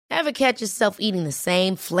Ever catch yourself eating the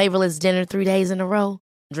same flavorless dinner 3 days in a row?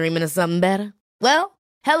 Dreaming of something better? Well,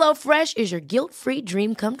 HelloFresh is your guilt-free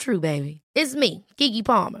dream come true, baby. It's me, Keke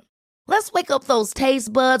Palmer. Let's wake up those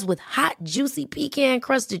taste buds with hot, juicy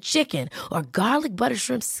pecan-crusted chicken or garlic butter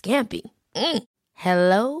shrimp scampi.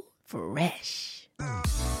 Hello Fresh.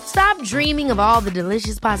 Stop dreaming of all the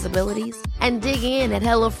delicious possibilities and dig in at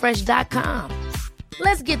HelloFresh.com.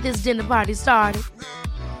 Let's get this dinner party started.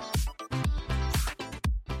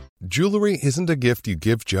 Jewelry isn't a gift you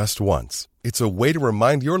give just once. It's a way to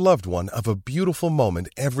remind your loved one of a beautiful moment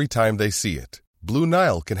every time they see it. Blue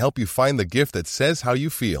Nile can help you find the gift that says how you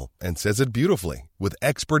feel and says it beautifully, with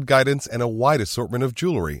expert guidance and a wide assortment of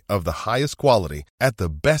jewelry of the highest quality at the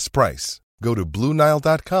best price. Go to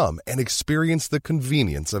BlueNile.com and experience the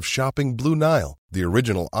convenience of shopping Blue Nile, the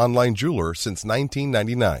original online jeweler since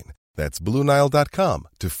 1999. That's BlueNile.com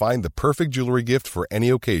to find the perfect jewelry gift for any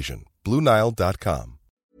occasion. BlueNile.com.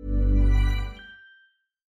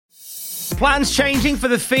 Plans changing for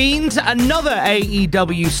The Fiend, another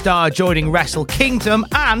AEW star joining Wrestle Kingdom,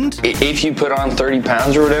 and if you put on 30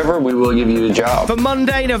 pounds or whatever, we will give you a job. For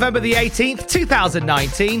Monday, November the 18th,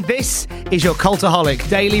 2019, this is your Cultaholic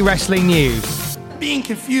Daily Wrestling News. Being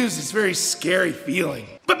confused is a very scary feeling.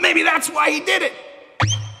 But maybe that's why he did it.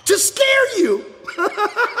 To scare you.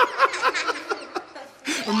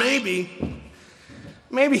 Or maybe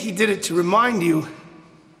he did it to remind you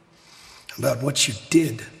about what you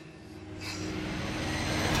did.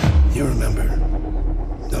 You remember,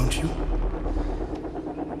 don't you?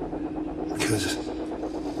 Because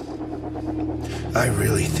I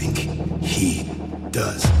really think he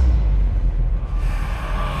does.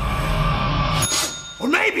 Or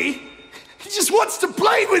maybe he just wants to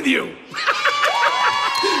play with you.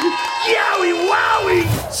 Yowie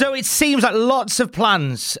wowie! So it seems like lots of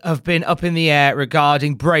plans have been up in the air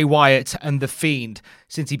regarding Bray Wyatt and The Fiend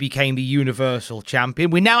since he became the Universal Champion.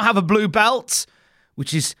 We now have a blue belt,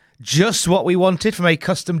 which is just what we wanted from a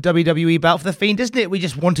custom WWE belt for The Fiend, isn't it? We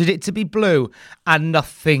just wanted it to be blue and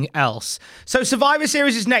nothing else. So Survivor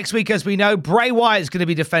Series is next week, as we know. Bray Wyatt is going to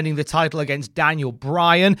be defending the title against Daniel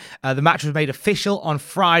Bryan. The match was made official on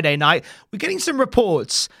Friday night. We're getting some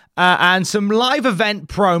reports and some live event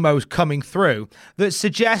promos coming through that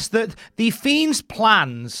suggest that The Fiend's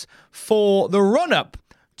plans for the run-up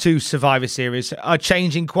to Survivor Series are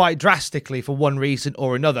changing quite drastically for one reason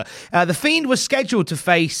or another. The Fiend was scheduled to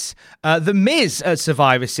face The Miz at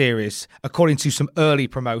Survivor Series, according to some early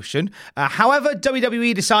promotion. However,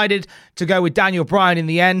 WWE decided to go with Daniel Bryan in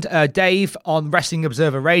the end. Dave on Wrestling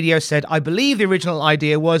Observer Radio said, I believe the original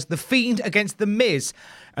idea was The Fiend against The Miz,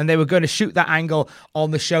 and they were going to shoot that angle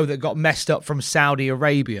on the show that got messed up from Saudi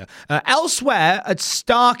Arabia. Elsewhere at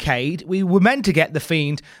Starrcade, we were meant to get The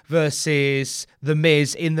Fiend versus The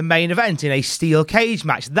Miz in the main event in a steel cage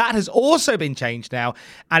match. That has also been changed now,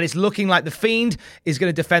 and it's looking like The Fiend is going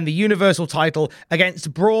to defend the Universal title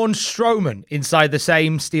against Braun Strowman inside the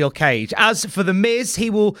same steel cage. As for The Miz, he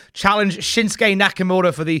will challenge Shinsuke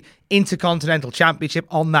Nakamura for the Intercontinental Championship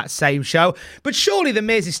on that same show. But surely The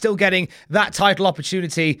Miz is still getting that title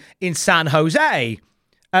opportunity in San Jose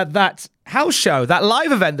at that house show, that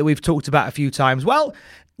live event that we've talked about a few times. Well,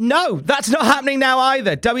 no, that's not happening now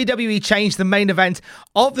either. WWE changed the main event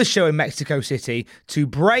of the show in Mexico City to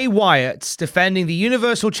Bray Wyatt defending the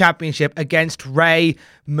Universal Championship against Rey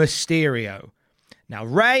Mysterio. Now,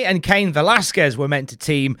 Rey and Cain Velasquez were meant to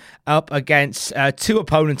team up against two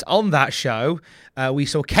opponents on that show. We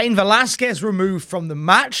saw Cain Velasquez removed from the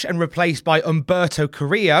match and replaced by Humberto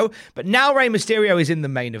Carrillo. But now Rey Mysterio is in the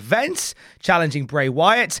main event, challenging Bray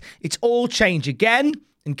Wyatt. It's all change again.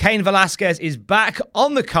 And Cain Velasquez is back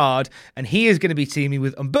on the card, and he is going to be teaming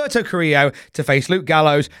with Humberto Carrillo to face Luke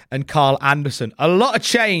Gallows and Carl Anderson. A lot of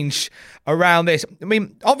change around this. I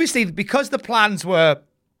mean, obviously, because the plans were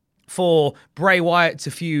for Bray Wyatt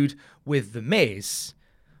to feud with The Miz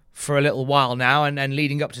for a little while now, and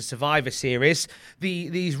leading up to Survivor Series,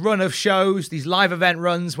 these run of shows, these live event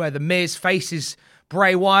runs where The Miz faces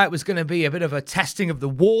Bray Wyatt was going to be a bit of a testing of the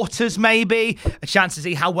waters, maybe, a chance to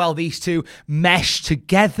see how well these two mesh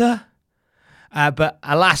together. But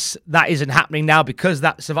alas, that isn't happening now because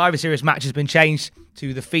that Survivor Series match has been changed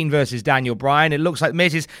to The Fiend versus Daniel Bryan. It looks like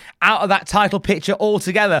Miz is out of that title picture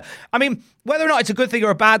altogether. I mean, whether or not it's a good thing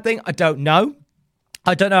or a bad thing, I don't know.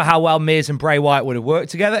 I don't know how well Miz and Bray Wyatt would have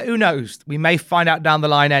worked together. Who knows? We may find out down the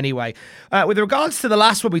line anyway. With regards to the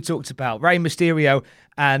last one we talked about, Rey Mysterio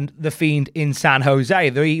and The Fiend in San Jose,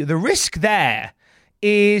 the risk there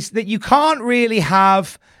is that you can't really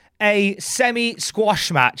have a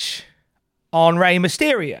semi-squash match on Rey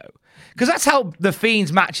Mysterio. Because that's how the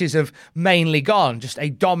Fiend's matches have mainly gone. Just a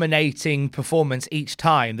dominating performance each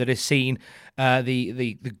time that has seen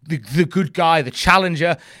the good guy, the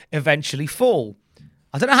challenger, eventually fall.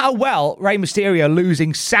 I don't know how well Rey Mysterio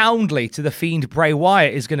losing soundly to the Fiend Bray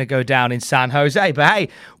Wyatt is going to go down in San Jose. But hey,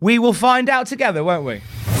 we will find out together, won't we?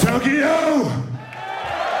 Tokyo!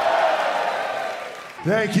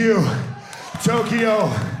 Thank you, Tokyo,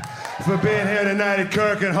 for being here tonight at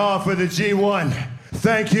Korakuen Hall for the G1.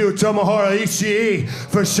 Thank you, Tomohiro Ishii,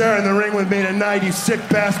 for sharing the ring with me tonight, you sick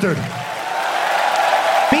bastard.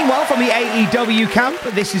 Meanwhile, from the AEW camp,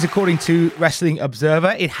 this is according to Wrestling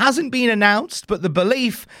Observer. It hasn't been announced, but the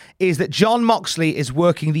belief is that Jon Moxley is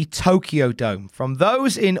working the Tokyo Dome. From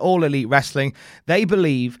those in All Elite Wrestling, they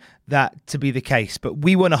believe that to be the case, but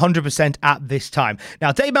we weren't 100% at this time.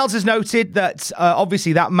 Now, Dave Meltzer's noted that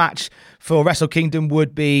obviously that match for Wrestle Kingdom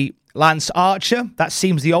would be Lance Archer. That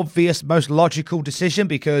seems the obvious, most logical decision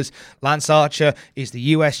because Lance Archer is the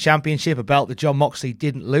US Championship, a belt that Jon Moxley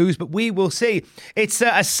didn't lose, but we will see. It's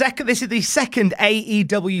this is the second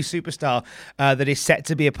AEW superstar that is set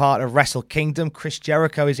to be a part of Wrestle Kingdom. Chris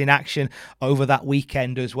Jericho is in action over that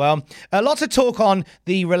weekend as well. Lots of talk on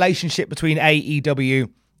the relationship between AEW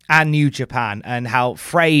and New Japan and how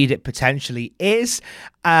frayed it potentially is.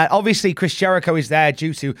 Obviously, Chris Jericho is there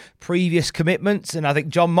due to previous commitments, and I think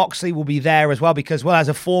Jon Moxley will be there as well because, well, as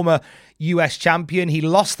a former US champion, he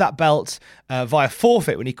lost that belt via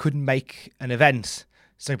forfeit when he couldn't make an event.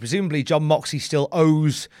 So presumably Jon Moxley still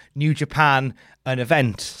owes New Japan an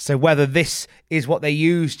event. So whether this is what they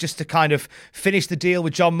use just to kind of finish the deal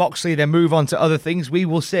with Jon Moxley, then move on to other things, we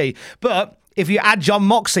will see. But if you add Jon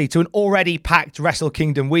Moxley to an already packed Wrestle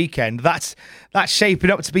Kingdom weekend, that's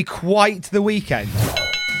shaping up to be quite the weekend.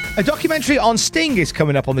 A documentary on Sting is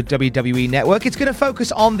coming up on the WWE Network. It's going to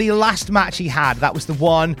focus on the last match he had. That was the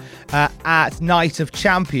one at Night of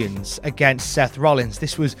Champions against Seth Rollins.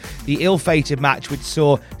 This was the ill-fated match which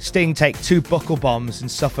saw Sting take 2 buckle bombs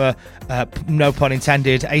and suffer, no pun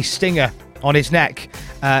intended, a stinger on his neck.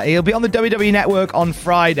 He'll be on the WWE Network on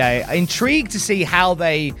Friday. Intrigued to see how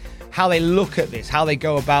they look at this, how they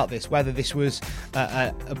go about this, whether this was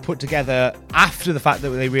put together after the fact that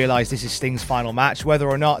they realised this is Sting's final match, whether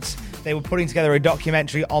or not they were putting together a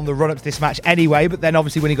documentary on the run-up to this match anyway, but then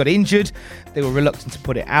obviously when he got injured, they were reluctant to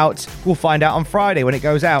put it out. We'll find out on Friday when it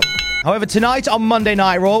goes out. However, tonight on Monday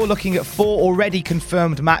Night Raw, we're looking at 4 already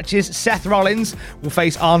confirmed matches. Seth Rollins will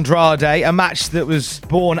face Andrade, a match that was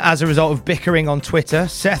born as a result of bickering on Twitter.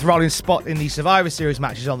 Seth Rollins' spot in the Survivor Series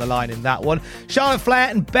match is on the line in that one. Charlotte Flair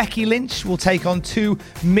and Becky Lynch will take on 2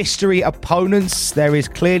 mystery opponents. There is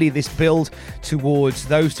clearly this build towards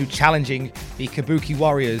those 2 challenging the Kabuki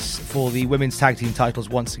Warriors for the women's tag team titles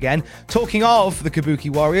once again. Talking of the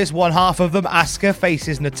Kabuki Warriors, one half of them, Asuka,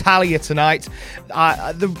 faces Natalya tonight.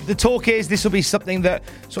 The talk is this will be something that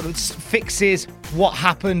sort of fixes what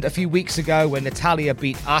happened a few weeks ago when Natalya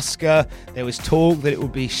beat Asuka. There was talk that it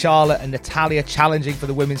would be Charlotte and Natalya challenging for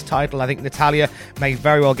the women's title. I think Natalya may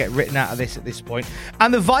very well get written out of this at this point.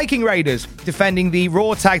 And the Viking Raiders defending the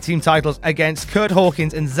Raw tag team titles against Kurt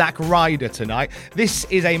Hawkins and Zack Ryder tonight. This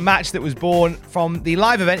is a match that was born from the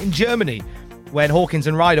live event in Germany when Hawkins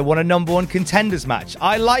and Ryder won a number 1 contenders match.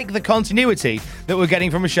 I like the continuity that we're getting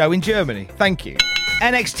from a show in Germany. Thank you.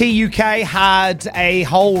 NXT UK had a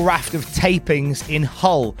whole raft of tapings in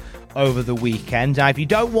Hull over the weekend. Now, if you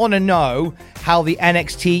don't want to know how the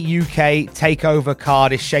NXT UK takeover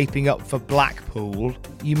card is shaping up for Blackpool,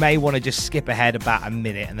 you may want to just skip ahead about a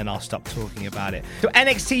minute and then I'll stop talking about it. So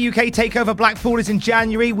NXT UK takeover Blackpool is in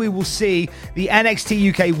January. We will see the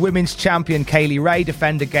NXT UK Women's Champion Kaylee Ray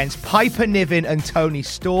defend against Piper Niven and Toni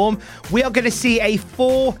Storm. We are going to see a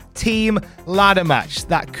 4-team ladder match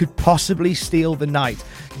that could possibly steal the night.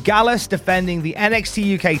 Gallus defending the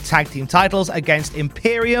NXT UK tag team titles against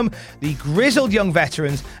Imperium, the Grizzled Young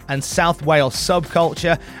Veterans, and South Wales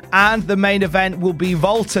Subculture. And the main event will be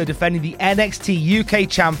Volta defending the NXT UK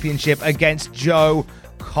Championship against Joe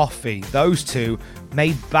Coffey. Those 2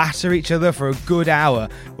 may batter each other for a good hour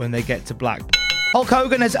when they get to Blackpool. Hulk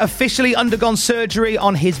Hogan has officially undergone surgery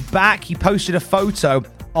on his back. He posted a photo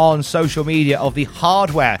on social media of the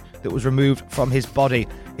hardware that was removed from his body.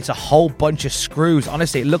 It's a whole bunch of screws.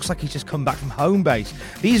 Honestly, it looks like he's just come back from home base.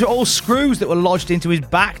 These are all screws that were lodged into his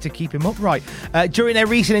back to keep him upright. During a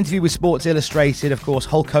recent interview with Sports Illustrated, of course,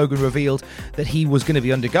 Hulk Hogan revealed that he was going to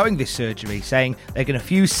be undergoing this surgery, saying they're going to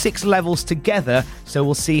fuse 6 levels together, so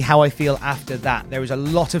we'll see how I feel after that. There is a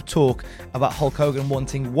lot of talk about Hulk Hogan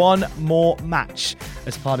wanting one more match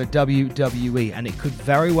as part of WWE, and it could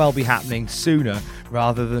very well be happening sooner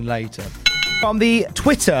rather than later. From the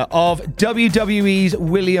Twitter of WWE's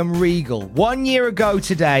William Regal. 1 year ago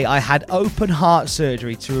today, I had open heart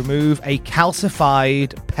surgery to remove a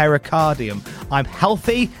calcified pericardium. I'm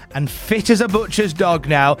healthy and fit as a butcher's dog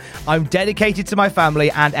now. I'm dedicated to my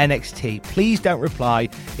family and NXT. Please don't reply.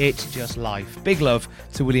 It's just life. Big love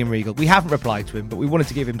to William Regal. We haven't replied to him, but we wanted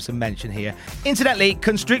to give him some mention here. Incidentally,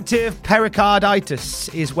 constrictive pericarditis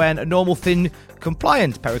is when a normal thin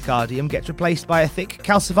compliant pericardium gets replaced by a thick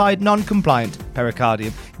calcified non-compliant pericardium.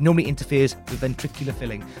 It normally interferes with ventricular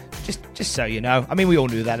filling. Just so you know. I mean, we all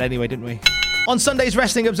knew that anyway, didn't we? On Sunday's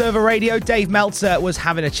Wrestling Observer Radio, Dave Meltzer was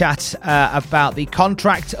having a chat about the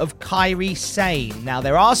contract of Kairi Sane. Now,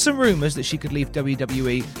 there are some rumours that she could leave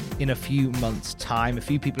WWE in a few months' time. A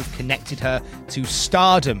few people have connected her to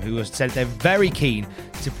Stardom, who have said they're very keen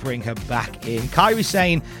to bring her back in. Kairi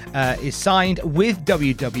Sane is signed with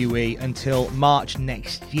WWE until March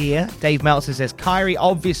next year. Dave Meltzer says, Kairi,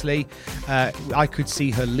 obviously, I could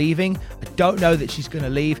see her leaving. I don't know that she's going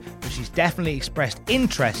to leave, but she's definitely expressed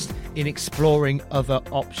interest in exploring other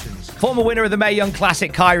options. Former winner of the Mae Young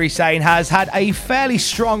Classic, Kairi Sane, has had a fairly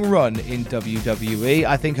strong run in WWE.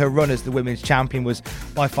 I think her run as the women's champion was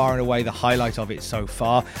by far and away the highlight of it so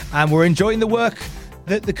far, and we're enjoying the work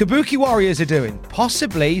that the Kabuki Warriors are doing,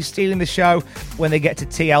 possibly stealing the show when they get to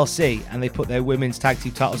TLC and they put their women's tag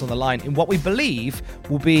team titles on the line in what we believe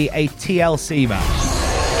will be a TLC match.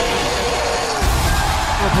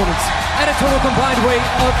 Opponents at a total combined weight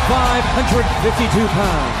of 552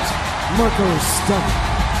 pounds. Marco Stunt,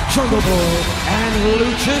 Jungle Boy, and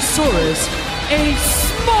Luchasaurus, a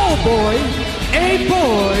small boy, a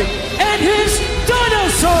boy, and his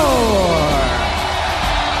dinosaur!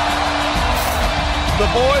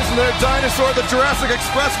 The boys and their dinosaur, the Jurassic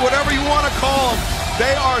Express, whatever you want to call them.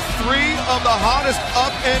 They are three of the hottest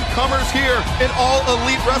up-and-comers here in All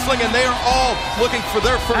Elite Wrestling, and they are all looking for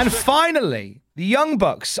their first... And finally, the Young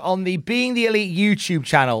Bucks on the Being the Elite YouTube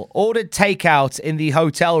channel ordered takeout in the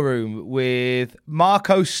hotel room with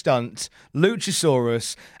Marco Stunt,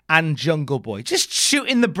 Luchasaurus, and Jungle Boy. Just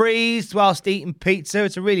shooting the breeze whilst eating pizza.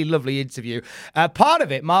 It's a really lovely interview. Part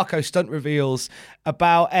of it, Marco Stunt reveals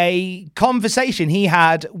about a conversation he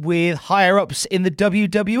had with higher-ups in the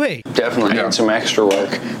WWE. Definitely need some extra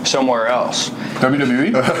work somewhere else.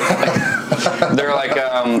 WWE? They're like,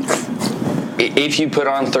 if you put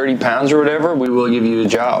on 30 pounds or whatever, we will give you a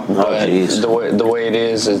job. But the way it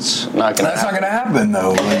is, it's not going to happen. That's not going to happen,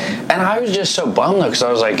 though. And I was just so bummed, though, because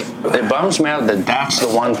I was like, it bums me out that that's the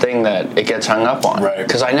one thing that it gets hung up on. Right.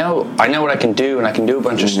 Because I know what I can do, and I can do a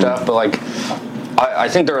bunch of stuff, but, like, I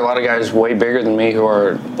think there are a lot of guys way bigger than me who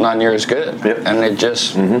are not near as good. Yep. And it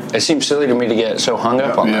just, it seems silly to me to get so hung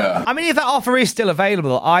up on that. I mean, if that offer is still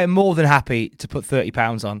available, I am more than happy to put 30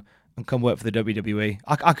 pounds on and come work for the WWE.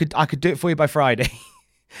 I could do it for you by Friday.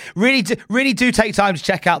 Really do take time to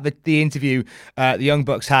check out the interview the Young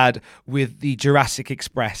Bucks had with the Jurassic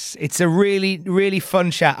Express. It's a really, really fun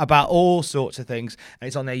chat about all sorts of things, and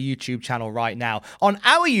it's on their YouTube channel right now. On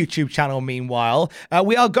our YouTube channel, meanwhile,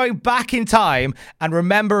 we are going back in time and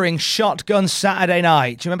remembering Shotgun Saturday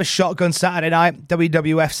Night. Do you remember Shotgun Saturday Night?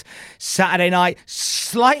 WWF's Saturday night,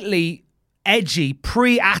 slightly edgy,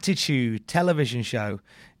 pre-Attitude television show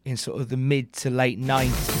in sort of the mid to late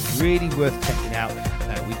 90s. Really worth checking out.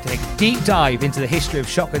 We take a deep dive into the history of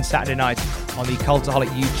Shotgun Saturday Night on the Cultaholic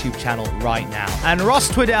YouTube channel right now. And Ross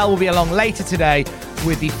Twiddell will be along later today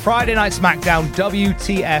with the Friday Night SmackDown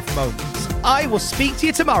WTF moments. I will speak to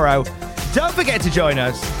you tomorrow. Don't forget to join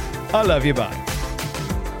us. I love you. Bye.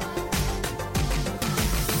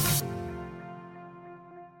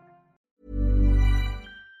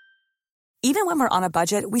 Even when we're on a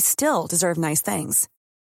budget, we still deserve nice things.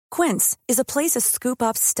 Quince is a place to scoop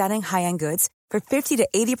up stunning high-end goods for 50 to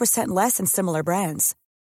 80% less than similar brands.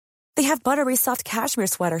 They have buttery soft cashmere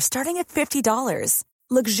sweaters starting at $50,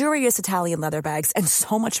 luxurious Italian leather bags, and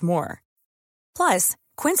so much more. Plus,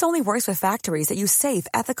 Quince only works with factories that use safe,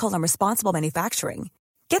 ethical, and responsible manufacturing.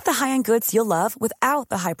 Get the high-end goods you'll love without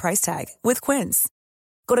the high price tag with Quince.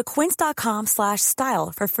 Go to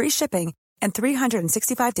quince.com/style for free shipping and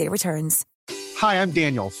 365-day returns. Hi, I'm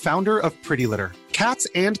Daniel, founder of Pretty Litter. Cats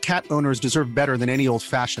and cat owners deserve better than any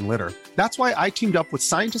old-fashioned litter. That's why I teamed up with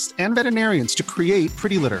scientists and veterinarians to create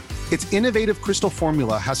Pretty Litter. Its innovative crystal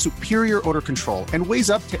formula has superior odor control and weighs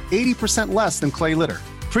up to 80% less than clay litter.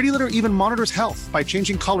 Pretty Litter even monitors health by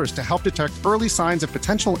changing colors to help detect early signs of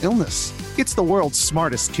potential illness. It's the world's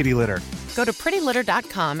smartest kitty litter. Go to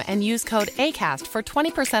prettylitter.com and use code ACAST for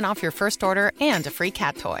 20% off your first order and a free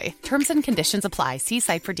cat toy. Terms and conditions apply. See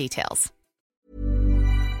site for details.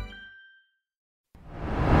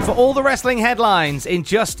 For all the wrestling headlines in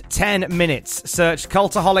just 10 minutes, search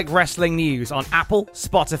Cultaholic Wrestling News on Apple,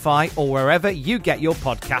 Spotify, or wherever you get your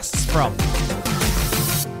podcasts from.